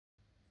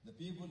The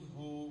people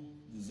who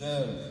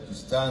deserve to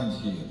stand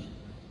here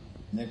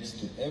next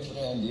to every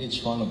and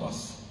each one of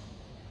us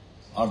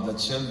are the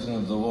children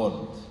of the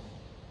world,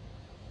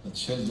 the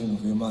children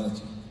of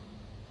humanity.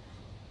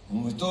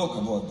 When we talk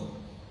about them,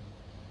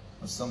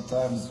 but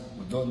sometimes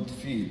we don't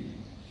feel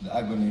the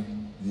agony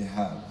they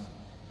have.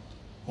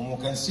 When we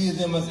can see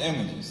them as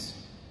images,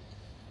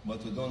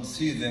 but we don't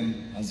see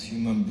them as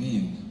human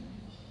beings,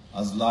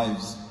 as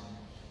lives,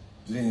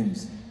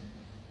 dreams,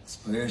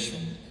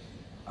 inspiration,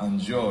 and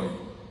joy,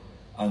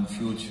 and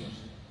future.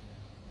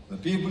 The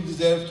people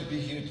deserve to be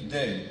here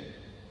today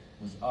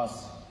with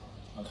us,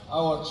 as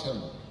our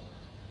children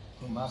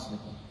from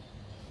Africa,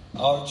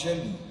 our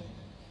children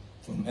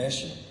from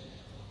Asia,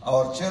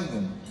 our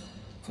children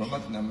from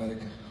Latin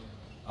America,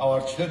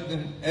 our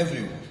children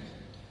everywhere.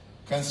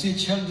 Can see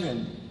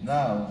children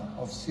now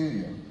of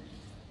Syria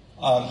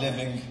are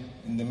living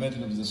in the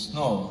middle of the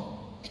snow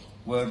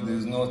where there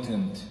is no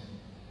tent,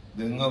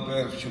 there is no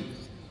pair of shoes,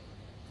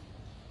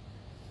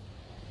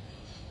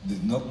 there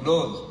is no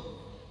clothes,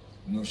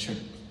 no shirt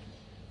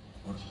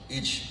for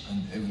each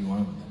and every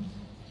one of them.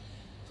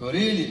 So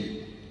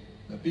really,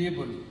 the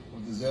people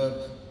who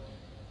deserve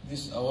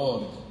this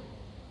award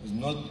is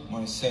not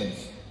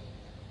myself.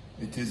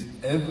 It is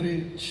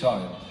every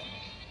child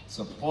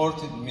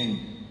supported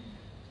me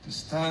to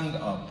stand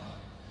up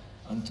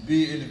and to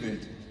be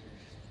elevated,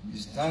 to be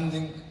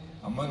standing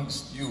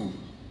amongst you,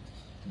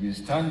 to be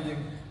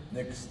standing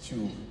next to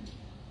you.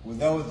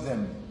 Without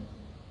them,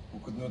 we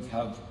could not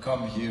have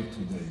come here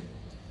today.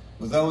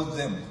 Without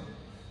them,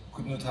 we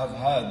could not have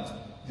had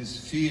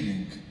this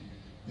feeling,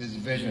 this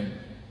vision,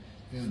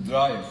 this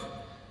drive,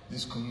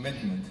 this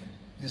commitment,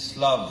 this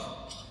love.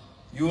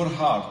 Your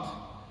heart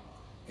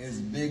is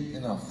big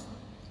enough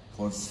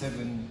for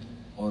 7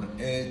 or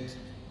 8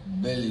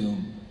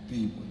 billion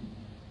people.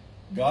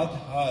 God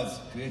has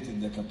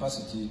created the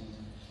capacity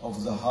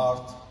of the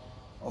heart,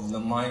 of the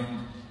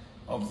mind,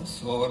 of the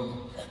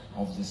soul,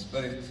 of the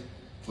spirit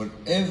for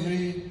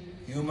every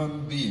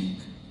human being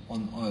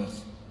on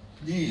earth.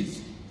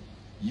 Please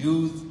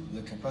use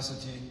the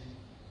capacity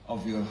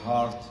of your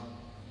heart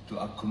to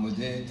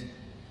accommodate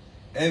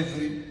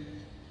every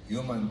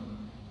human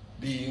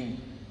being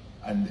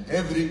and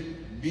every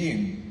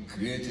being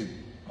created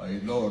by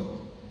Lord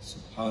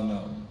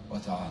Subhanahu wa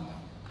Ta'ala.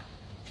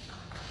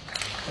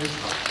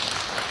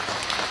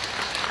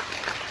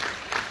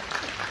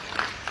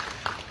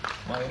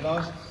 My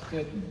last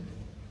statement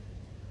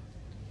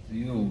to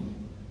you: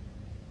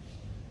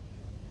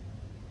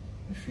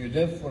 if you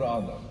live for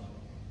others,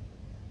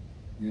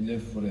 you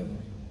live forever.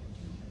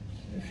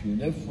 If you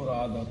live for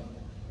others,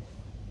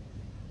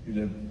 you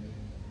live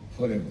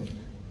forever.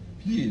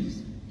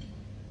 Please,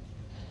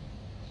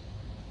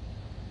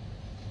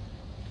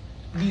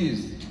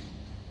 please,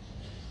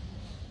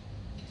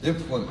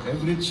 live for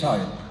every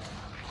child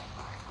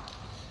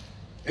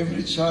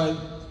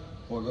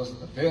who lost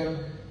a parent,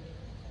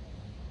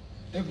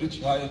 every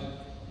child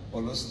who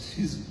lost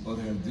his or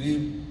her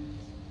dream,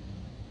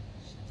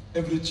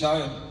 every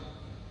child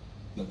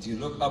that you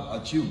look up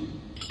at you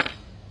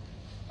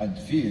and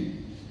feel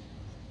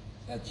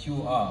that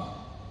you are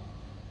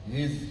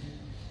his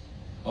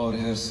or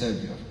her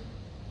savior.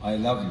 I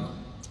love you.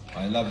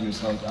 I love you,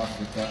 South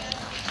Africa.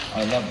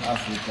 I love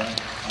Africa.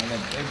 I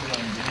love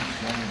everyone, each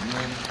one of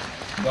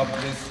you. God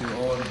bless you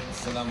all.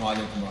 Assalamu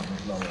alaikum wa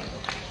rahmatullahi wa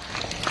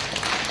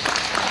barakatuh.